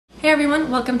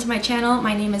everyone, welcome to my channel.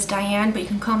 My name is Diane, but you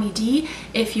can call me Dee.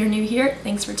 If you're new here,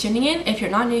 thanks for tuning in. If you're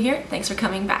not new here, thanks for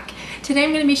coming back. Today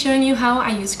I'm going to be showing you how I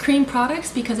use cream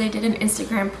products because I did an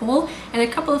Instagram poll and a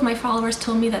couple of my followers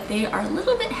told me that they are a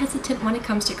little bit hesitant when it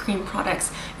comes to cream products.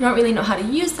 You don't really know how to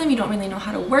use them, you don't really know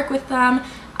how to work with them.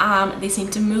 They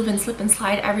seem to move and slip and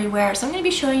slide everywhere. So I'm going to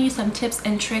be showing you some tips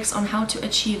and tricks on how to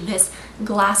achieve this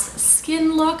glass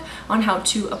skin look, on how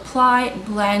to apply,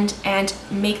 blend, and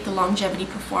make the longevity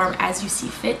perform as you see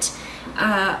fit.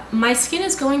 My skin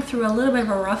is going through a little bit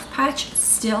of a rough patch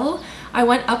still. I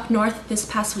went up north this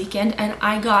past weekend and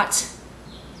I got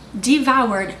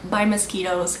devoured by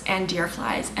mosquitoes and deer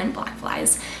flies and black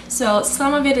flies. So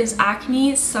some of it is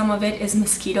acne, some of it is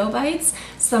mosquito bites,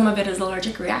 some of it is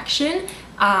allergic reaction.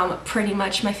 Pretty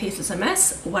much my face is a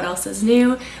mess. What else is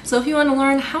new? So if you want to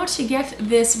learn how to get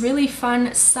this really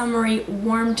fun, summery,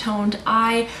 warm-toned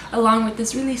eye along with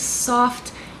this really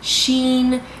soft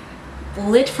sheen,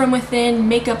 lit from within,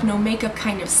 makeup, no makeup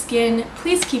kind of skin,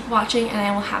 please keep watching and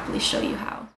I will happily show you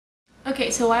how.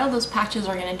 Okay, so while those patches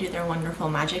are going to do their wonderful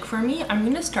magic for me, I'm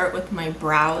going to start with my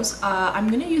brows. I'm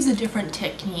going to use a different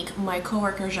technique. My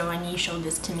coworker Joanie showed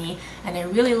this to me and I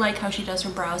really like how she does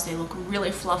her brows. They look really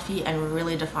fluffy and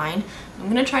really defined. I'm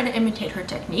going to try to imitate her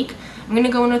technique. I'm going to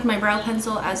go in with my brow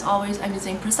pencil. As always, I'm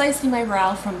using Precisely My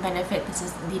Brow from Benefit. This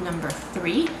is the number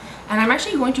 3. And I'm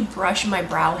actually going to brush my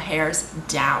brow hairs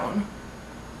down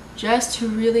just to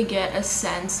really get a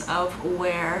sense of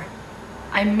where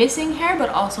I'm missing hair, but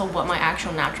also what my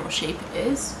actual natural shape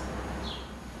is.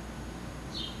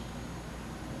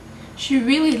 She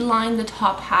really lined the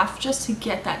top half just to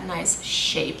get that nice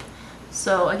shape.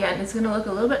 So again, it's gonna look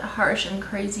a little bit harsh and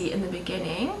crazy in the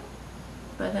beginning,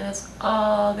 but then it's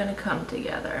all gonna come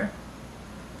together.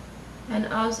 And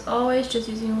as always, just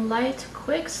using light,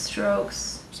 quick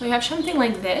strokes. So you have something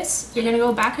like this. You're gonna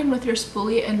go back in with your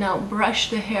spoolie and now brush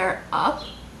the hair up.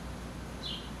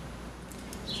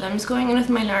 So I'm just going in with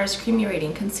my NARS Creamy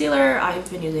Radiant Concealer.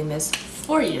 I've been using this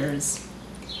for years.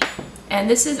 And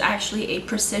this is actually a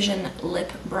precision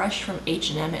lip brush from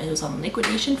H&M. It was on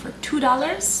liquidation for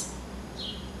 $2.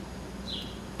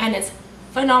 And it's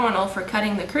phenomenal for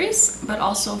cutting the crease, but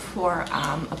also for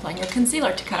applying your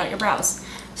concealer to cut out your brows.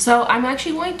 So I'm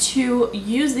actually going to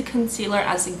use the concealer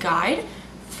as a guide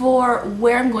for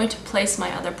where I'm going to place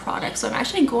my other products. So I'm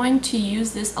actually going to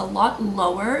use this a lot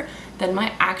lower than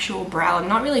my actual brow. I'm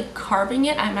not really carving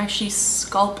it, I'm actually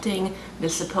sculpting the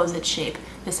supposed shape.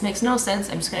 This makes no sense,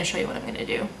 I'm just going to show you what I'm going to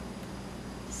do.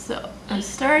 So I'm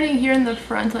starting here in the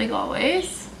front like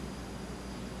always.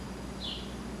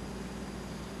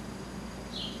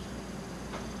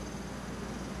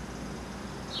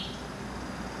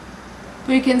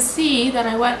 But you can see that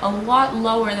I went a lot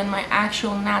lower than my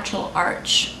actual natural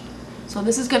arch. So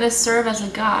this is going to serve as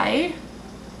a guide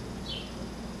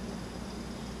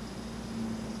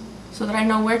so that I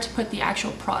know where to put the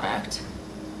actual product.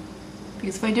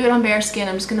 Because if I do it on bare skin,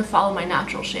 I'm just going to follow my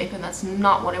natural shape and that's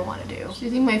not what I want to do. Just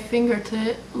using my finger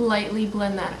to lightly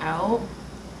blend that out,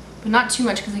 but not too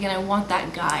much because again I want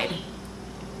that guide.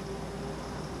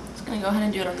 Just going to go ahead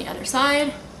and do it on the other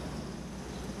side.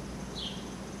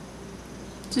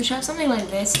 So you have something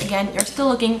like this. Again, you're still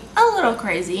looking a little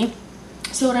crazy.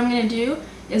 So what I'm going to do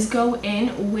is go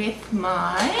in with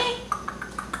my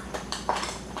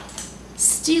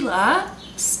Stila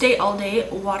Stay All Day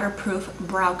Waterproof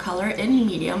Brow Color in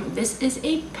medium. This is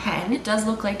a pen. It does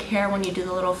look like hair when you do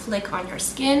the little flick on your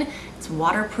skin. It's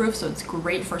waterproof, so it's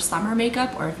great for summer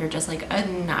makeup or if you're just like a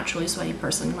naturally sweaty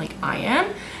person like I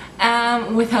am.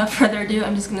 Without further ado,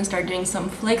 I'm just going to start doing some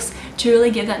flicks to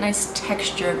really give that nice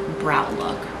textured brow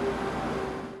look.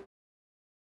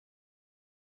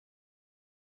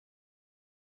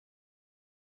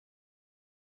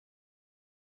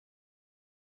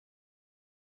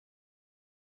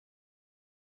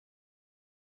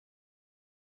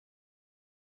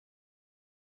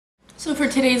 So for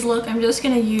today's look, I'm just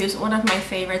going to use one of my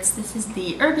favorites. This is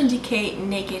the Urban Decay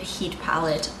Naked Heat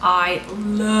palette. I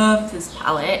love this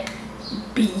palette.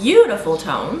 Beautiful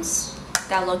tones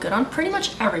that look good on pretty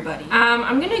much everybody.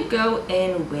 I'm going to go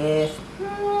in with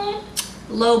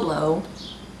Low Blow.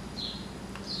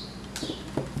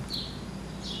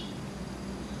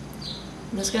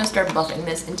 I'm just going to start buffing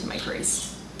this into my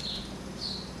crease.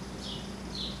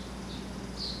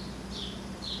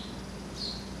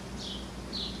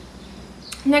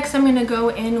 Next, I'm going to go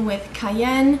in with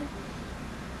Cayenne.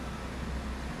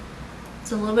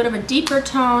 It's a little bit of a deeper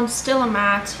tone, still a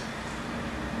matte,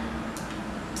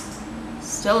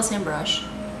 still the same brush.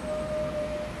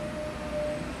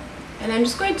 And I'm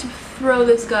just going to throw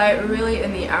this guy really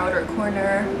in the outer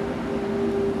corner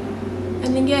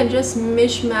And again, just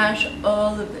mishmash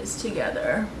all of this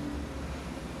together.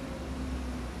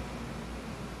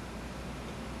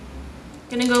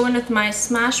 Gonna go in with my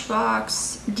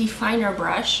Smashbox definer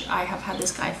brush. I have had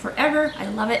this guy forever. I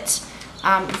love it.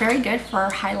 Very good for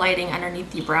highlighting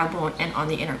underneath the brow bone and on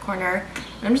the inner corner.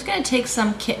 And I'm just gonna take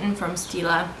some Kitten from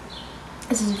Stila.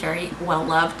 This is very well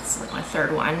loved. This is like my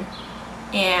third one.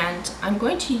 And I'm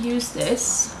going to use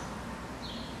this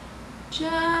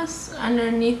just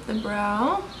underneath the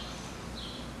brow.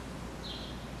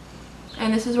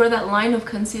 And this is where that line of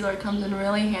concealer comes in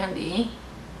really handy.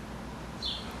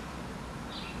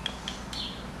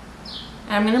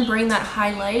 And I'm going to bring that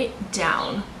highlight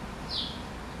down.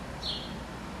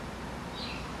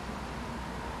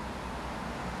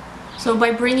 So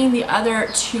by bringing the other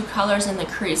two colors in the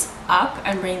crease up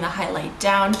and bringing the highlight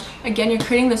down, again, you're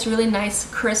creating this really nice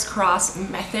crisscross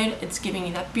method. It's giving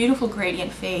you that beautiful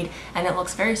gradient fade, and it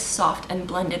looks very soft and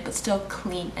blended, but still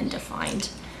clean and defined.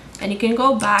 And you can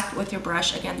go back with your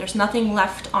brush. Again, there's nothing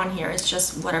left on here. It's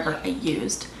just whatever I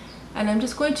used. And I'm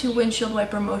just going to windshield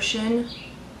wiper motion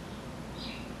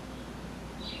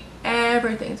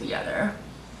everything together.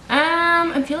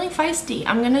 I'm feeling feisty.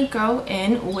 I'm gonna go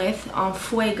in with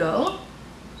Fuego.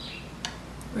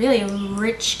 Really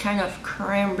rich kind of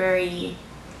cranberry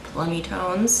plummy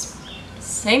tones.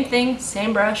 Same thing,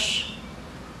 same brush,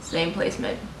 same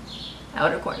placement,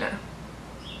 outer corner.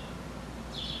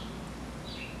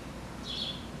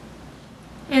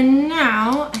 And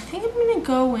now I think I'm gonna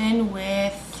go in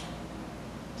with,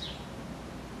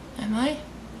 I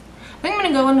think I'm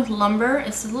gonna go in with Lumber.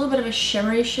 It's a little bit of a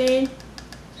shimmery shade,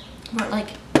 more like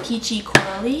peachy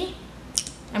corally.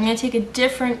 I'm gonna take a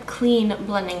different clean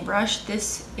blending brush.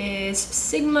 This is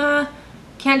Sigma.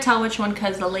 Can't tell which one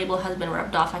because the label has been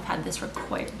rubbed off. I've had this for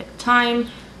quite a bit of time.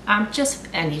 Just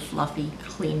any fluffy,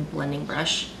 clean blending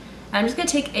brush. I'm just gonna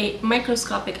take a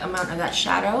microscopic amount of that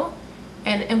shadow,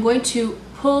 and I'm going to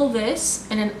pull this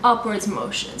in an upwards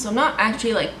motion. So I'm not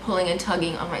actually like pulling and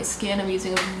tugging on my skin. I'm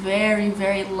using a very,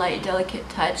 very light, delicate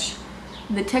touch.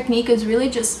 The technique is really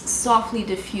just softly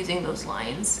diffusing those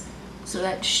lines. So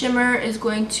that shimmer is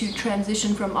going to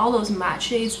transition from all those matte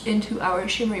shades into our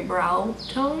shimmery brow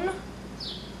tone.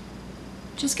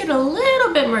 Just get a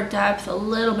little bit more depth, a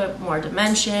little bit more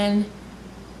dimension,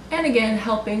 and again,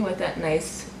 helping with that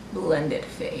nice blended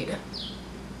fade.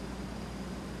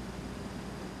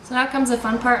 So now comes the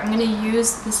fun part. I'm going to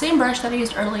use the same brush that I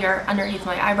used earlier underneath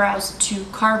my eyebrows to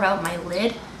carve out my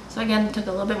lid. So again, took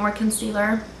a little bit more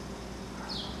concealer,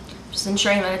 just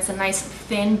ensuring that it's a nice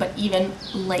thin but even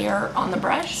layer on the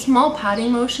brush. Small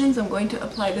patting motions. I'm going to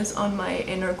apply this on my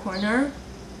inner corner.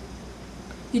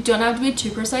 You don't have to be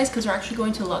too precise because we're actually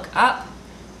going to look up.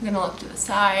 We're going to look to the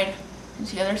side and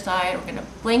to the other side. We're going to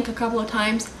blink a couple of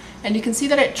times, and you can see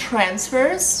that it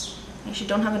transfers. I actually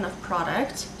don't have enough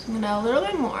product, so I'm going to add a little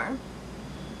bit more.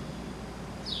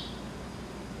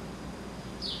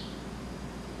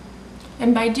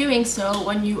 And by doing so,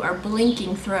 when you are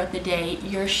blinking throughout the day,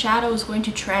 your shadow is going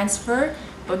to transfer,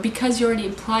 but because you already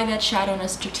apply that shadow in a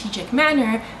strategic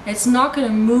manner, it's not going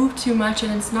to move too much,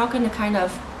 and it's not going to kind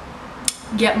of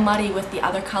get muddy with the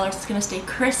other colors. It's going to stay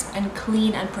crisp and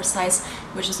clean and precise,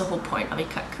 which is the whole point of a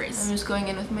cut crease. I'm just going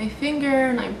in with my finger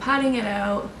and I'm patting it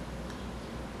out.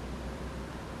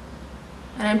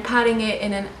 And I'm patting it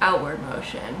in an outward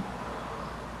motion.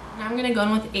 Now I'm going to go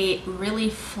in with a really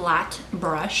flat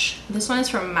brush. This one is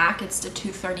from MAC. It's the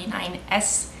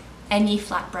 239S. Any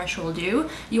flat brush will do.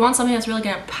 You want something that's really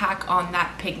going to pack on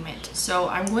that pigment. So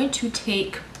I'm going to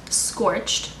take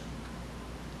Scorched.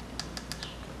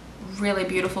 Really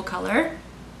beautiful color.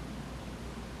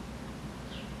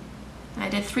 I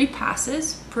did 3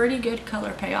 passes. Pretty good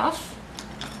color payoff.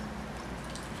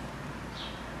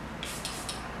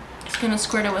 Gonna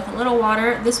squirt it with a little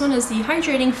water. This one is the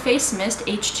Hydrating Face Mist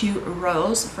H2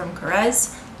 Rose from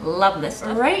Corez. Love this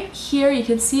stuff. Right here you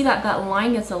can see that that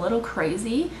line gets a little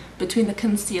crazy between the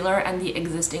concealer and the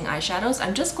existing eyeshadows.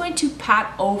 I'm just going to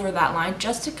pat over that line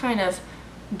just to kind of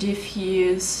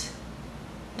diffuse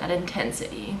that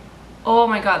intensity. Oh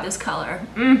my god, this color.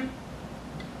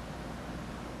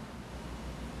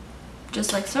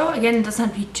 Just like so. Again, it doesn't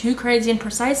have to be too crazy and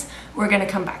precise. We're gonna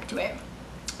come back to it.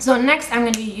 So next I'm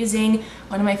going to be using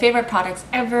one of my favorite products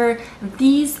ever.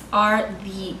 These are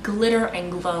the Glitter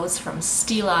and Glows from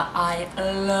Stila. I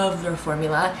love their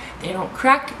formula. They don't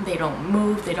crack, they don't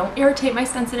move, they don't irritate my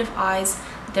sensitive eyes.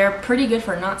 They're pretty good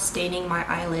for not staining my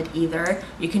eyelid either.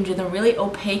 You can do them really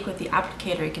opaque with the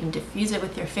applicator. You can diffuse it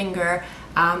with your finger.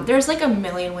 There's like a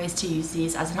million ways to use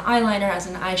these as an eyeliner, as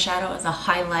an eyeshadow, as a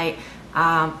highlight.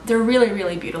 They're really,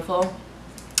 really beautiful.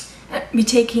 Be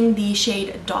taking the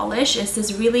shade Dollish. It's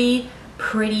this really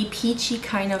pretty peachy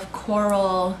kind of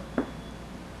coral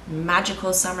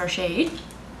magical summer shade.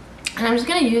 And I'm just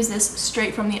going to use this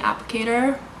straight from the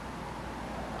applicator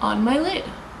on my lid.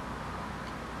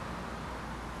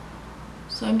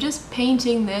 So I'm just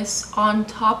painting this on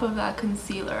top of that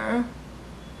concealer.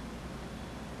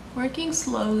 Working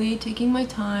slowly, taking my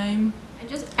time, and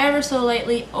just ever so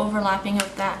lightly overlapping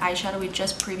with that eyeshadow we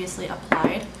just previously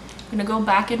applied. I'm gonna go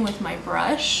back in with my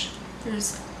brush.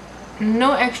 There's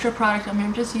no extra product on here,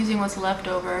 I'm just using what's left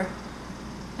over.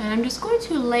 And I'm just going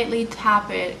to lightly tap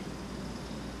it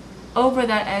over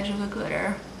that edge of the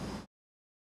glitter.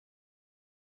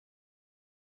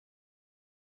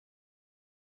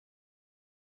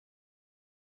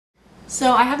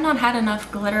 So I have not had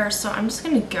enough glitter, so I'm just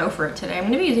going to go for it today. I'm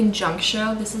going to be using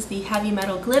Junkshow. This is the Heavy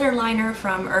Metal Glitter Liner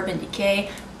from Urban Decay.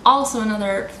 Also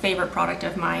another favorite product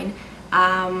of mine.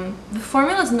 The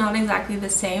formula is not exactly the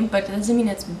same, but it doesn't mean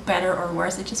it's better or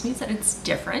worse. It just means that it's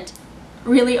different.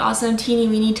 Really awesome teeny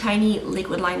weeny tiny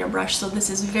liquid liner brush. So this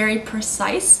is very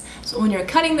precise. So when you're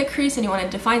cutting the crease and you want to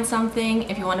define something,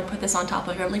 if you want to put this on top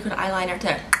of your liquid eyeliner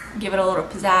to give it a little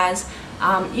pizzazz,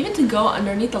 even to go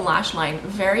underneath the lash line,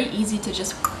 very easy to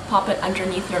just pop it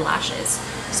underneath your lashes.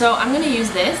 So I'm going to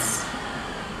use this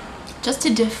just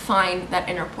to define that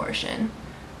inner portion.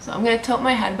 So I'm going to tilt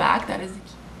my head back, that is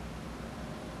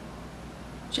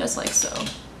just like so.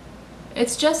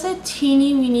 It's just a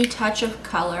teeny weeny touch of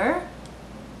color,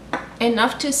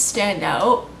 enough to stand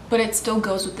out, but it still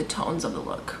goes with the tones of the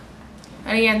look.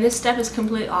 And again, this step is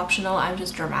completely optional. I'm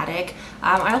just dramatic.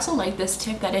 I also like this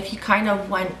tip that if you kind of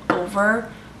went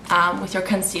over with your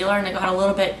concealer and it got a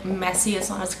little bit messy, it's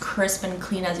not as crisp and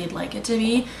clean as you'd like it to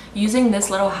be, using this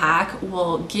little hack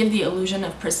will give the illusion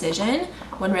of precision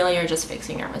when really you're just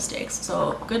fixing your mistakes.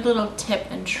 So good little tip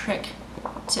and trick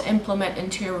to implement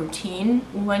into your routine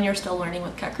when you're still learning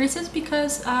with cut creases,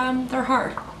 because they're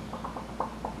hard.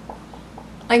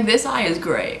 Like, this eye is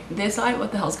great. This eye,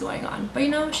 what the hell's going on? But you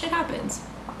know, shit happens.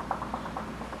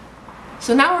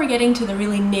 So now we're getting to the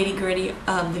really nitty-gritty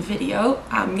of the video.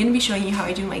 I'm going to be showing you how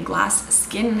I do my glass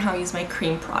skin and how I use my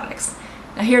cream products.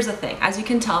 Now here's the thing. As you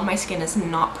can tell, my skin is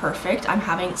not perfect. I'm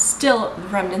having still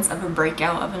remnants of a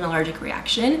breakout of an allergic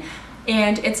reaction.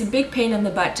 And it's a big pain in the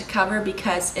butt to cover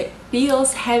because it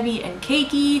feels heavy and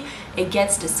cakey. It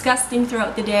gets disgusting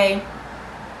throughout the day.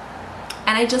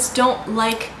 And I just don't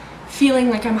like feeling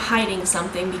like I'm hiding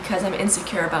something because I'm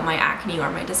insecure about my acne or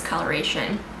my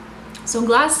discoloration. So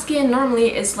glass skin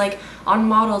normally is like on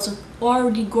models with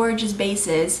already gorgeous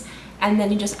bases, and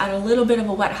then you just add a little bit of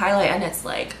a wet highlight and it's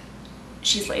like,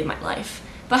 she's laid my life.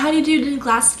 But how do you do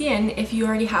glass skin if you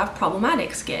already have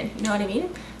problematic skin? You know what I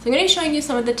mean? So I'm going to be showing you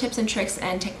some of the tips and tricks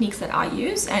and techniques that I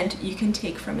use, and you can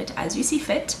take from it as you see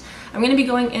fit. I'm going to be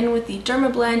going in with the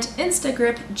Dermablend Insta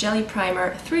Grip Jelly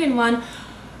Primer 3-in-1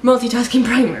 multitasking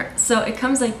primer. So it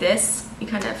comes like this. You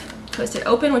kind of twist it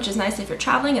open, which is nice if you're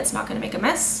traveling. It's not going to make a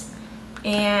mess.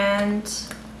 And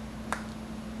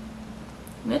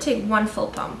I'm going to take one full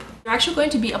pump. You're actually going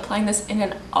to be applying this in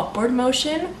an upward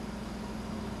motion,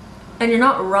 and you're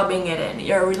not rubbing it in.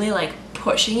 You're really like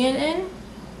pushing it in.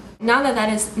 Now that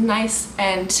that is nice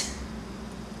and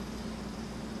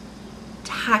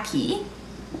tacky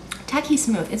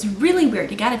smooth, it's really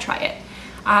weird. You gotta try it.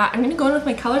 I'm gonna go in with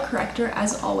my color corrector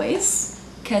as always,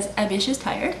 because a bitch is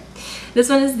tired. This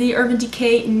one is the Urban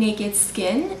Decay Naked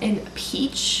Skin in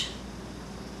Peach.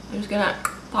 I'm just gonna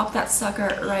pop that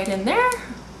sucker right in there,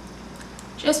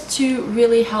 just to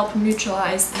really help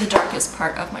neutralize the darkest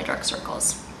part of my dark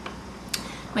circles.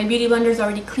 My beauty blender is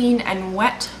already clean and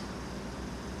wet,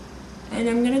 and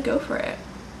I'm gonna go for it.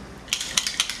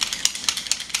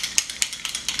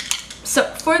 So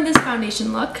for this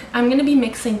foundation look, I'm going to be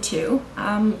mixing two.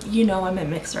 You know I'm a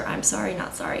mixer. I'm sorry,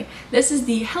 not sorry. This is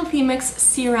the Healthy Mix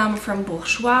Serum from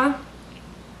Bourjois.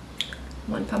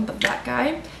 One pump of that guy.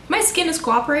 If my skin is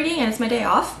cooperating and it's my day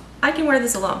off, I can wear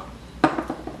this alone.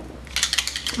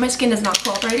 My skin is not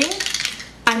cooperating.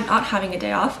 I'm not having a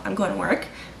day off. I'm going to work.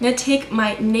 I'm going to take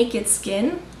my Naked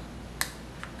Skin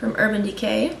from Urban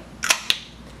Decay.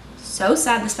 So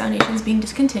sad this foundation is being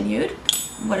discontinued.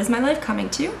 What is my life coming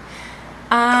to?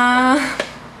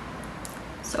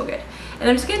 So good. And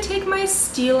I'm just gonna take my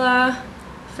Stila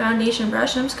foundation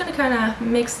brush and I'm just gonna kind of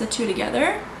mix the two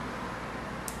together.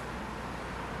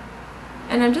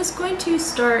 And I'm just going to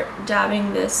start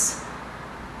dabbing this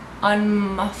on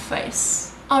my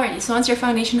face. Alrighty, so once your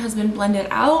foundation has been blended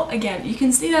out, again, you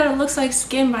can see that it looks like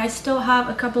skin, but I still have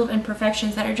a couple of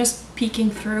imperfections that are just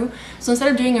peeking through. So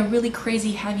instead of doing a really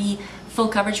crazy heavy full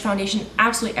coverage foundation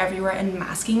absolutely everywhere and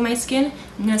masking my skin,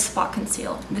 I'm going to spot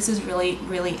conceal. This is really,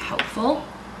 really helpful.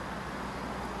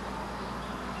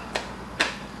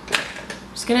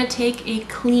 Just gonna take a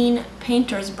clean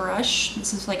painter's brush.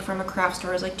 This is like from a craft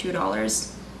store, it's like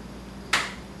 $2.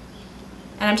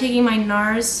 And I'm taking my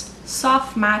NARS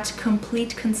Soft Matte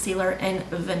Complete Concealer in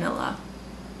Vanilla.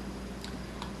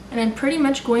 And I'm pretty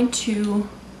much going to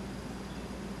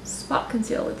spot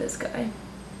conceal with this guy.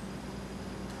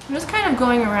 I'm just kind of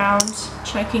going around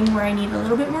checking where I need a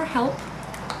little bit more help.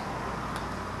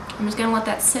 I'm just gonna let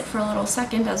that sit for a little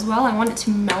second as well. I want it to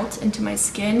melt into my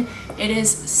skin. It is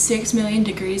 6 million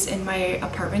degrees in my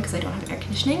apartment because I don't have air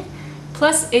conditioning.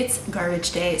 Plus it's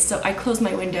garbage day, so I closed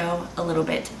my window a little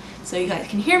bit so you guys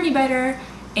can hear me better,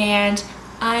 and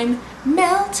I'm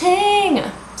melting.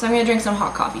 So I'm gonna drink some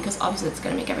hot coffee because obviously it's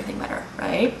gonna make everything better,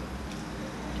 right?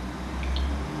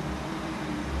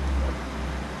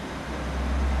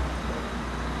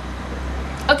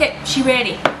 Okay, she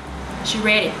ready. She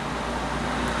ready.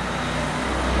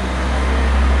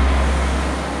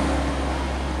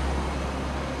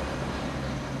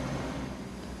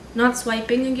 Not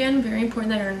swiping again, very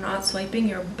important that you're not swiping,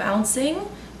 you're bouncing.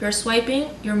 If you're swiping,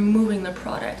 you're moving the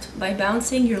product. By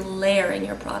bouncing, you're layering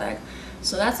your product.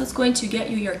 So that's what's going to get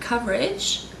you your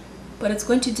coverage, but it's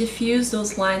going to diffuse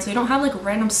those lines. So you don't have like a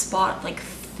random spot, like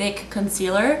thick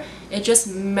concealer. It just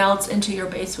melts into your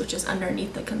base, which is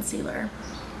underneath the concealer.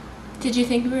 Did you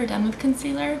think we were done with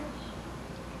concealer?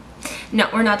 No,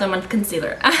 we're not done with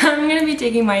concealer. I'm going to be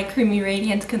taking my Creamy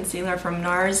Radiant Concealer from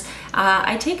NARS.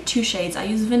 I take 2 shades. I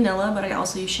use Vanilla, but I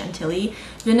also use Chantilly.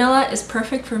 Vanilla is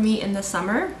perfect for me in the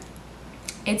summer.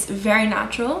 It's very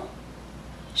natural.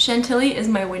 Chantilly is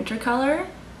my winter color,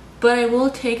 but I will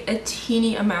take a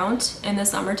teeny amount in the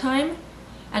summertime,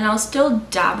 and I'll still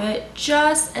dab it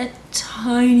just a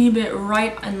tiny bit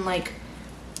right in like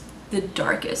the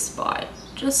darkest spot.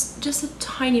 Just a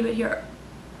tiny bit here.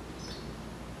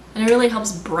 And it really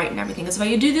helps brighten everything, because if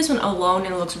I do this one alone,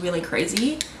 it looks really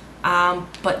crazy.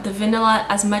 But the vanilla,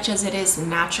 as much as it is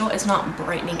natural, is not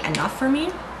brightening enough for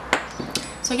me.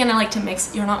 So again, I like to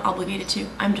mix. You're not obligated to.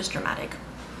 I'm just dramatic.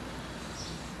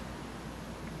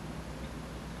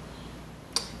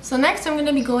 So next I'm going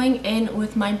to be going in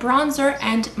with my bronzer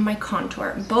and my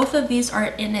contour. Both of these are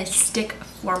in a stick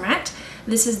format.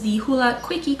 This is the Hoola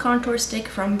Quickie contour stick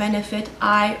from Benefit.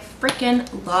 I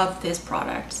freaking love this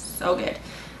product. So good.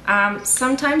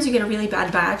 Sometimes you get a really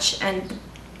bad batch and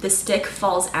the stick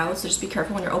falls out, so just be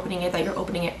careful when you're opening it that you're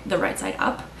opening it the right side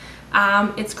up.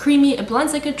 It's creamy, it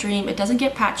blends like a dream, it doesn't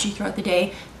get patchy throughout the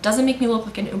day, doesn't make me look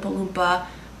like an Oompa Loompa.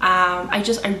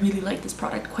 I really like this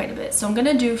product quite a bit. So I'm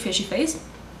gonna do Fishy Face.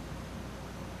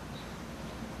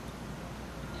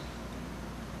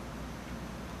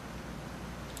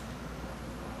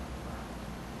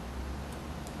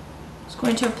 Just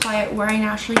going to apply it where I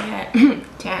naturally get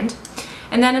tanned.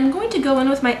 And then I'm going to go in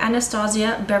with my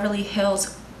Anastasia Beverly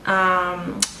Hills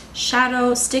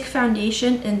Shadow Stick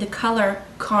Foundation in the color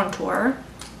Contour.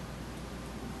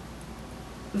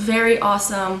 Very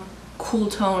awesome, cool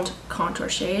toned contour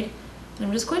shade. And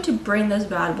I'm just going to bring this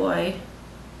bad boy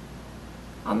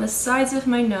on the sides of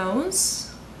my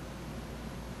nose.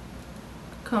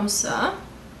 Comme ça.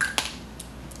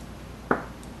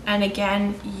 And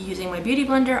again, using my beauty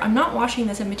blender. I'm not washing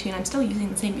this in between. I'm still using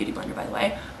the same beauty blender, by the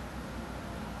way.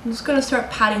 I'm just going to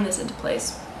start patting this into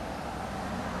place.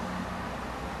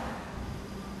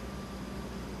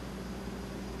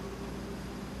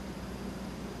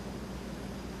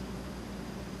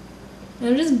 And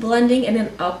I'm just blending in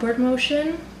an upward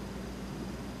motion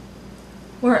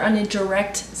or on a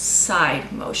direct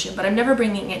side motion, but I'm never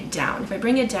bringing it down. If I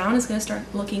bring it down, it's going to start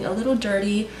looking a little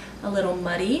dirty, a little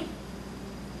muddy.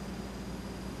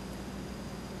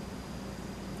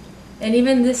 And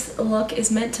even this look is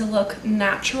meant to look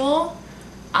natural.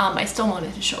 I still want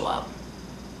it to show up.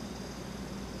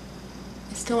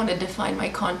 I still want to define my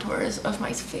contours of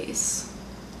my face.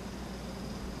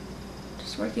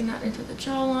 Just working that into the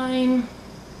jawline.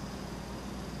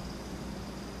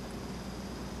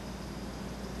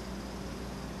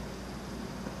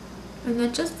 And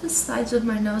then just the sides of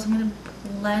my nose, I'm going to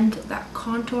blend that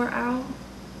contour out.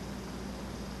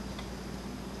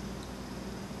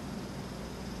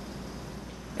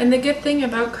 And the good thing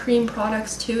about cream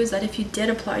products too is that if you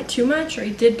did apply too much, or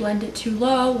you did blend it too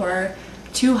low or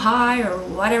too high, or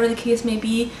whatever the case may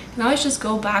be, you can always just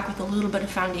go back with a little bit of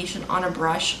foundation on a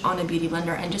brush, on a beauty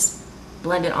blender, and just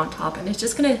blend it on top, and it's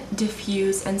just going to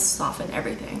diffuse and soften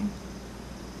everything.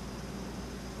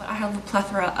 I have a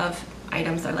plethora of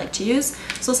items that I like to use.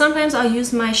 So sometimes I'll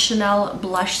use my Chanel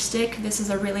blush stick. This is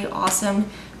a really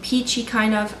awesome peachy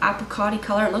kind of apricot-y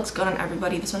color. It looks good on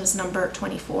everybody. This one is number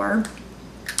 24.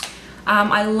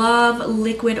 I love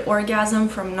Liquid Orgasm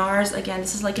from NARS. Again,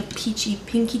 this is like a peachy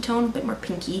pinky tone, a bit more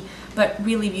pinky. but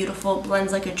really beautiful,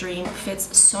 blends like a dream,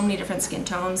 fits so many different skin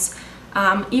tones.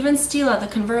 Even Stila, the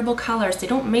convertible colors, they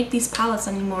don't make these palettes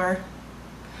anymore,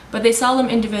 but they sell them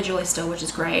individually still, which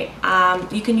is great.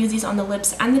 You can use these on the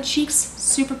lips and the cheeks,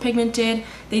 super pigmented.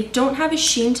 They don't have a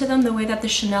sheen to them the way that the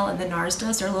Chanel and the NARS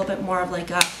does. They're a little bit more of like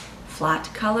a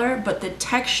flat color, but the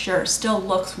texture still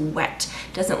looks wet,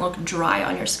 doesn't look dry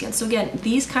on your skin. So again,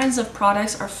 these kinds of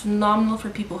products are phenomenal for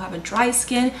people who have a dry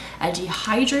skin, a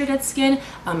dehydrated skin,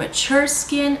 a mature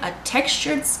skin, a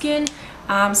textured skin.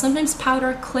 Sometimes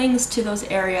powder clings to those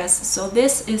areas, so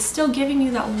this is still giving you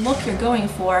that look you're going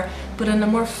for, but in a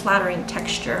more flattering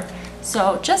texture.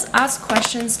 So just ask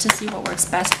questions to see what works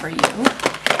best for you.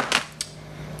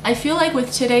 I feel like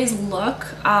with today's look,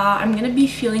 I'm going to be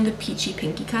feeling the peachy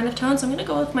pinky kind of tone, so I'm going to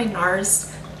go with my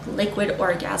NARS Liquid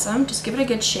Orgasm. Just give it a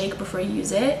good shake before you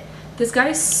use it. This guy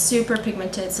is super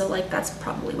pigmented, so like that's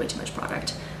probably way too much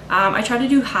product. I try to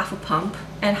do half a pump,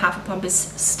 and half a pump is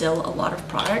still a lot of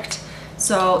product.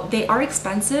 So they are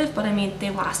expensive, but I mean, they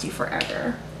last you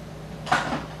forever.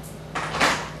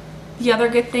 The other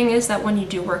good thing is that when you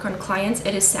do work on clients,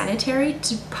 it is sanitary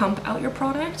to pump out your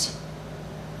product.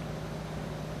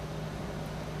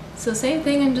 So same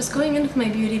thing, I'm just going in with my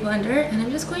beauty blender and I'm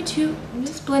just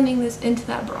blending this into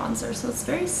that bronzer. So it's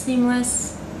very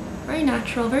seamless, very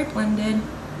natural, very blended.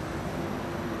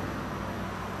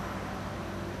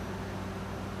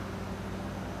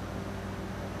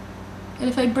 And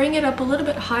if I bring it up a little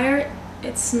bit higher,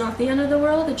 it's not the end of the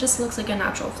world, it just looks like a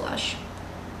natural flush.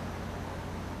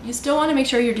 You still want to make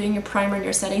sure you're doing your primer and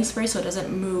your setting spray so it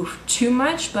doesn't move too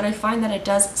much, but I find that it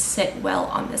does sit well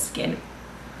on the skin.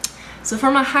 So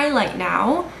for my highlight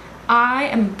now, I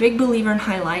am a big believer in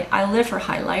highlight. I live for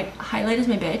highlight. Highlight is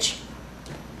my bitch.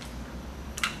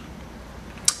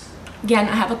 Again,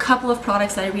 I have a couple of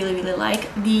products that I really, really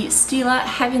like. The Stila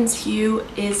Heaven's Hue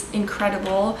is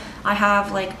incredible. I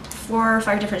have like 4 or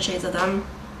 5 different shades of them.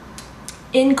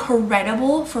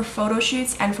 Incredible for photo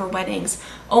shoots and for weddings.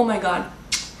 Oh my god.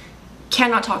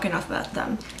 Cannot talk enough about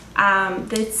them.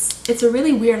 It's a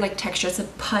really weird like texture. It's a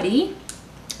putty.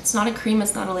 It's not a cream,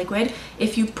 it's not a liquid.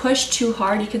 If you push too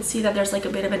hard, you can see that there's like a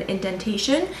bit of an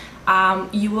indentation.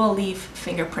 You will leave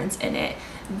fingerprints in it.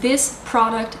 This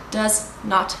product does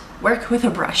not work with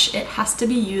a brush. It has to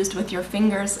be used with your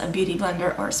fingers, a beauty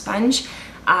blender, or a sponge.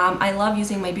 I love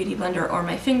using my beauty blender or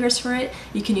my fingers for it.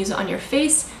 You can use it on your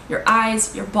face, your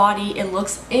eyes, your body. It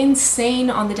looks insane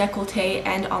on the décolleté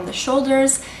and on the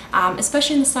shoulders,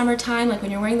 especially in the summertime, like when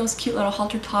you're wearing those cute little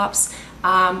halter tops.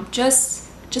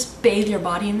 Just bathe your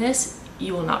body in this,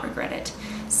 you will not regret it.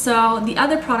 So the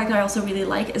other product I also really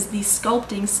like is the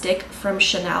sculpting stick from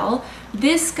Chanel.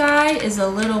 This guy is a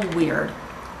little weird.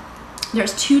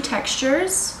 There's 2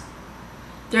 textures.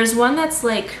 There's one that's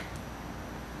like,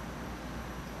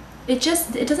 it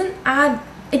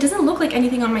doesn't look like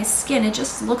anything on my skin, it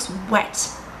just looks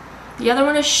wet. The other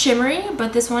one is shimmery,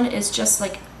 but this one is just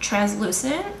like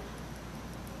translucent.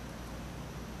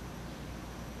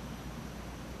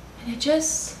 And it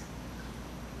just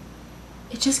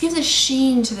gives a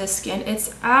sheen to the skin.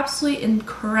 It's absolutely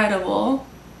incredible.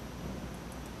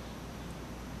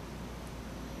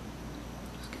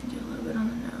 Just gonna do a little bit on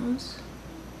the nose.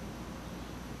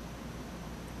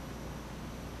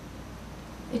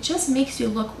 It just makes you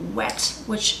look wet,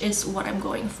 which is what I'm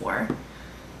going for.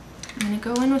 I'm gonna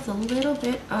go in with a little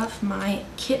bit of my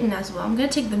Kitten as well. I'm gonna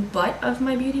take the butt of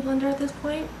my beauty blender at this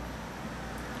point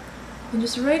and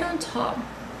just right on top.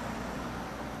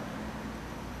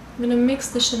 I'm gonna mix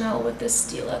the Chanel with this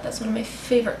Stila. That's one of my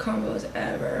favorite combos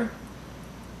ever.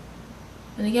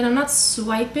 And again, I'm not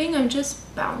swiping, I'm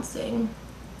just bouncing.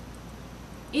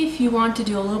 If you want to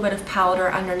do a little bit of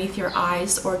powder underneath your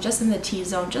eyes or just in the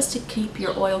T-zone, just to keep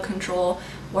your oil control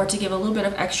or to give a little bit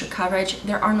of extra coverage,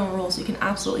 there are no rules, you can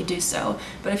absolutely do so.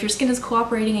 But if your skin is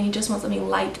cooperating and you just want something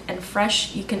light and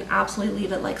fresh, you can absolutely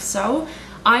leave it like so.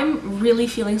 I'm really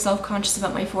feeling self-conscious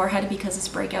about my forehead because this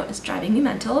breakout is driving me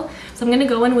mental. So I'm gonna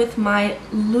go in with my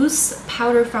loose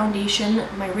powder foundation,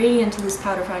 my Radiant Loose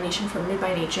Powder Foundation from Nude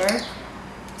by Nature.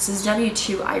 This is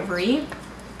W2 Ivory.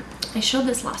 I showed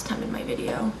this last time in my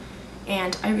video,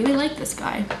 and I really like this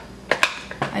guy.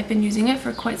 I've been using it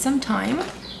for quite some time,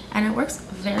 and it works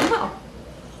very well.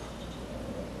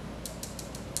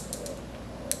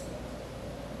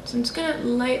 So I'm just gonna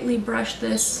lightly brush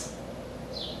this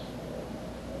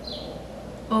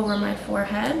over my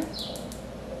forehead,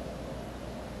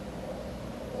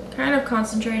 kind of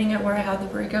concentrating at where I have the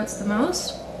breakouts the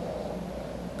most.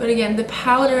 But again, the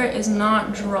powder is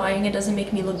not drying, it doesn't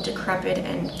make me look decrepit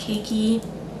and cakey.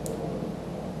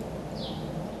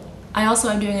 I also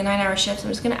am doing a 9-hour shift, so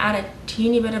I'm just going to add a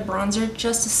teeny bit of bronzer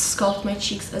just to sculpt my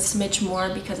cheeks a smidge more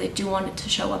because I do want it to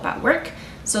show up at work.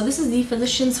 So this is the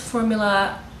Physicians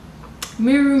Formula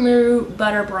Miru Miru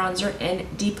Butter Bronzer in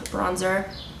Deep Bronzer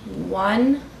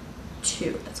 1,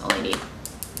 2. That's all I need.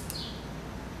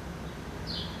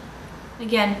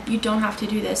 Again, you don't have to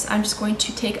do this. I'm just going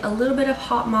to take a little bit of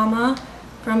Hot Mama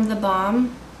from the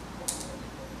Balm.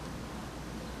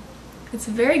 It's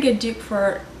a very good dupe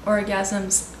for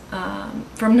orgasms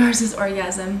from NARS's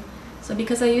Orgasm. So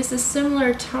because I use a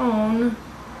similar tone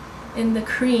in the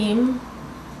cream,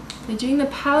 by doing the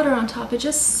powder on top, it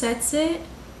just sets it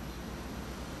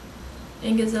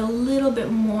and gives it a little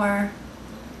bit more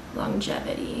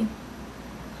longevity.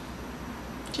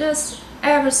 Just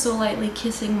ever so lightly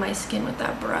kissing my skin with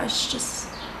that brush, just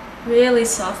really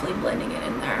softly blending it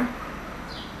in there.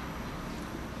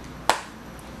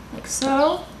 Like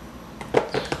so.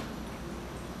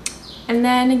 And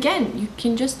then again, you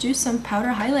can just do some powder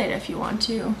highlight if you want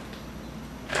to.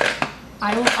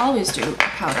 I will always do a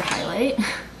powder highlight.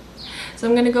 So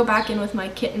I'm gonna go back in with my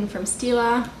Kitten from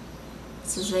Stila.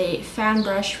 This is a fan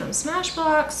brush from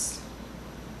Smashbox.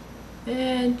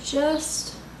 And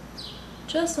just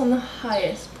on the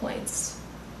highest points.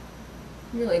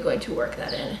 I'm really going to work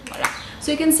that in.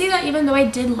 So you can see that even though I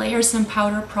did layer some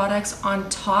powder products on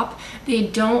top, they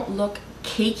don't look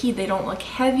cakey, they don't look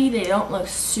heavy, they don't look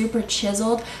super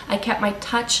chiseled. I kept my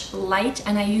touch light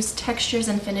and I used textures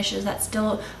and finishes that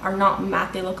still are not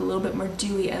matte. They look a little bit more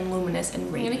dewy and luminous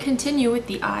and radiant. I'm going to continue with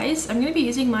the eyes. I'm going to be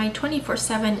using my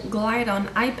 24/7 Glide On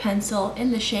Eye Pencil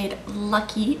in the shade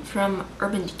Lucky from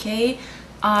Urban Decay.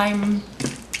 I'm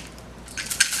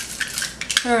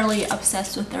thoroughly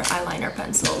obsessed with their eyeliner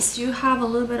pencils. You have a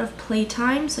little bit of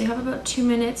playtime, so you have about 2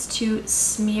 minutes to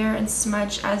smear and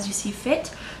smudge as you see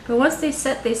fit. But once they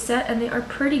set, and they are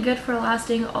pretty good for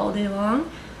lasting all day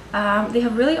long. They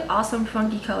have really awesome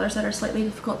funky colors that are slightly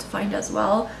difficult to find as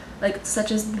well, like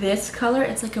such as this color.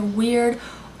 It's like a weird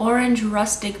orange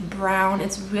rustic brown.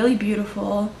 It's really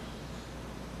beautiful.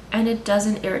 And it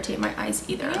doesn't irritate my eyes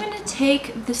either. I'm going to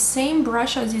take the same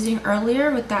brush I was using earlier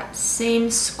with that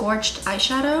same scorched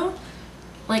eyeshadow,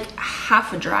 like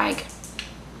half a drag.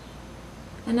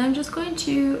 And I'm just going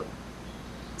to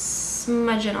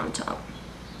smudge it on top.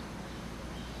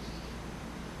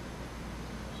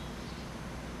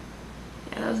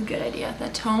 Yeah, that was a good idea.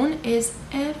 That tone is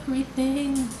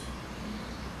everything.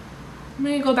 I'm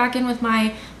going to go back in with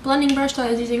my blending brush that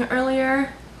I was using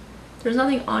earlier. There's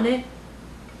nothing on it.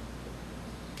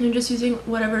 I'm just using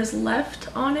whatever's left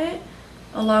on it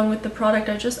along with the product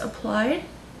I just applied.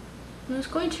 I'm just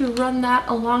going to run that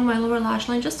along my lower lash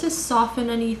line just to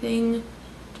soften anything,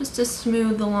 just to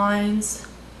smooth the lines.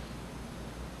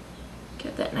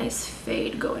 Get that nice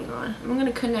fade going on. I'm going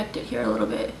to connect it here a little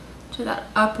bit to that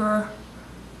upper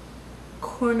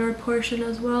corner portion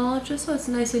as well, just so it's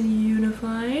nice and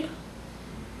unified.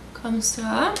 Comme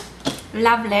ça.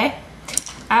 Lovely.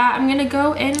 I'm gonna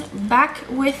go in back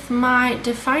with my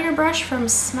definer brush from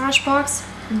Smashbox,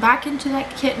 back into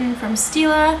that Kitten from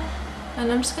Stila, and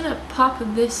I'm just gonna pop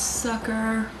this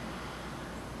sucker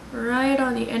right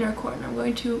on the inner corner. I'm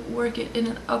going to work it in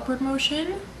an upward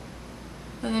motion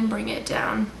and then bring it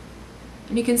down.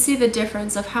 And you can see the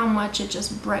difference of how much it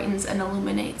just brightens and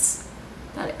illuminates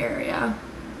that area.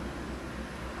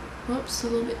 Whoops, a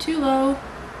little bit too low.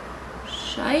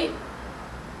 Shite.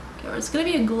 Or it's gonna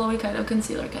be a glowy kind of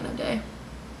concealer kind of day.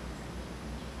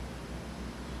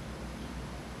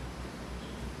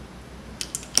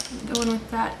 I'm going with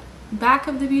that back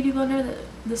of the Beauty Blender,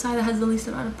 the side that has the least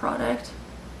amount of product.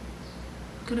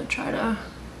 I'm gonna try to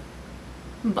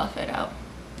buff it out.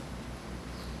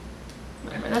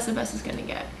 Whatever, that's the best it's gonna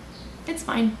get. It's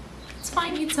fine. It's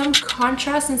fine. I need some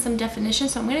contrast and some definition,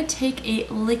 so I'm going to take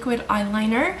a liquid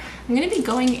eyeliner. I'm going to be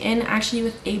going in actually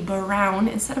with a brown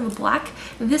instead of a black.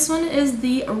 This one is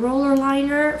the roller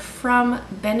liner from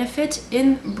Benefit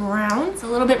in brown. It's a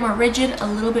little bit more rigid, a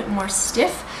little bit more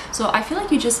stiff, so I feel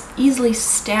like you just easily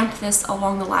stamp this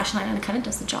along the lash line and it kind of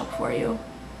does the job for you.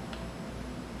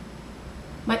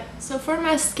 But so for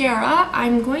mascara,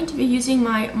 I'm going to be using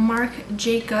my Marc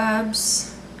Jacobs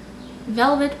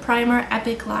Velvet Primer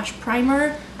Epic Lash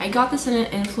Primer. I got this in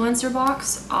an influencer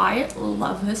box. I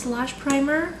love this lash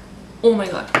primer. Oh my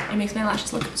god, it makes my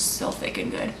lashes look so thick and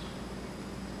good.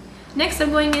 Next, I'm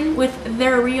going in with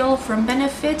their Real from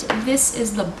Benefit. This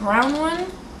is the brown one.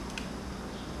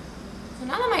 So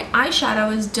now that my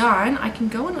eyeshadow is done, I can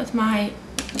go in with my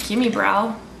Gimme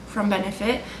Brow from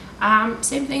Benefit.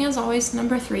 Same thing as always,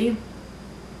 number 3.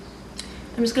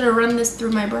 I'm just gonna run this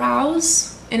through my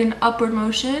brows in an upward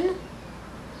motion.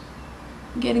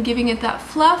 Again, giving it that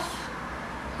fluff,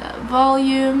 that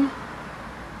volume,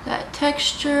 that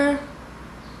texture,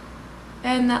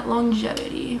 and that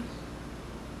longevity.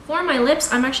 For my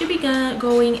lips, I'm actually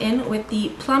going in with the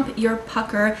Plump Your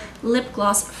Pucker lip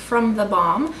gloss from The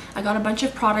Balm. I got a bunch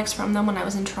of products from them when I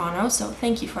was in Toronto, so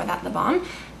thank you for that, The Balm.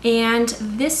 And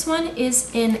this one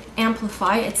is in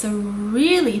Amplify. It's a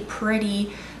really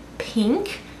pretty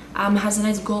pink, has a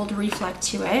nice gold reflect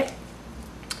to it.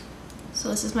 So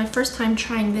this is my first time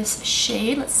trying this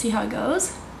shade. Let's see how it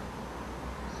goes.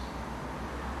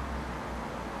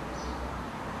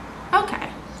 Okay,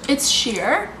 it's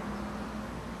sheer.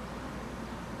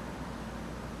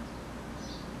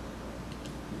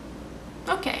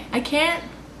 Okay, I can't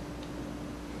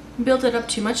build it up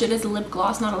too much. It is a lip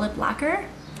gloss, not a lip lacquer.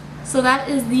 So that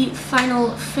is the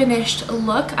final finished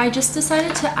look. I just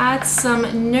decided to add some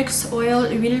NYX Oil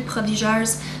Huile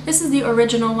Prodigieuse. This is the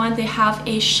original one. They have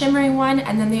a shimmering one,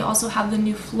 and then they also have the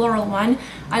new floral one.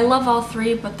 I love all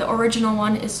three, but the original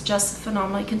one is just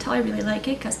phenomenal. You can tell I really like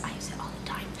it because I use it all the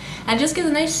time. And it just gives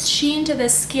a nice sheen to the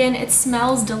skin. It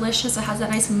smells delicious. It has a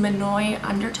nice Manoi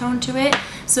undertone to it.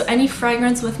 So any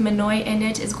fragrance with Manoi in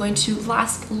it is going to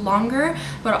last longer,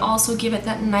 but also give it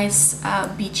that nice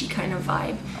beachy kind of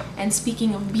vibe. And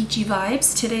speaking of beachy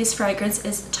vibes, today's fragrance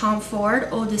is Tom Ford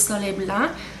Eau de Soleil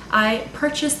Blanc. I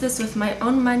purchased this with my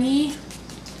own money.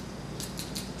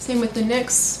 Same with the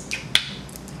NYX.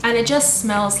 And it just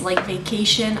smells like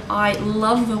vacation. I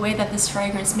love the way that this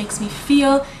fragrance makes me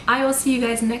feel. I will see you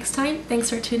guys next time. Thanks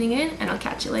for tuning in, and I'll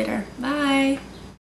catch you later. Bye!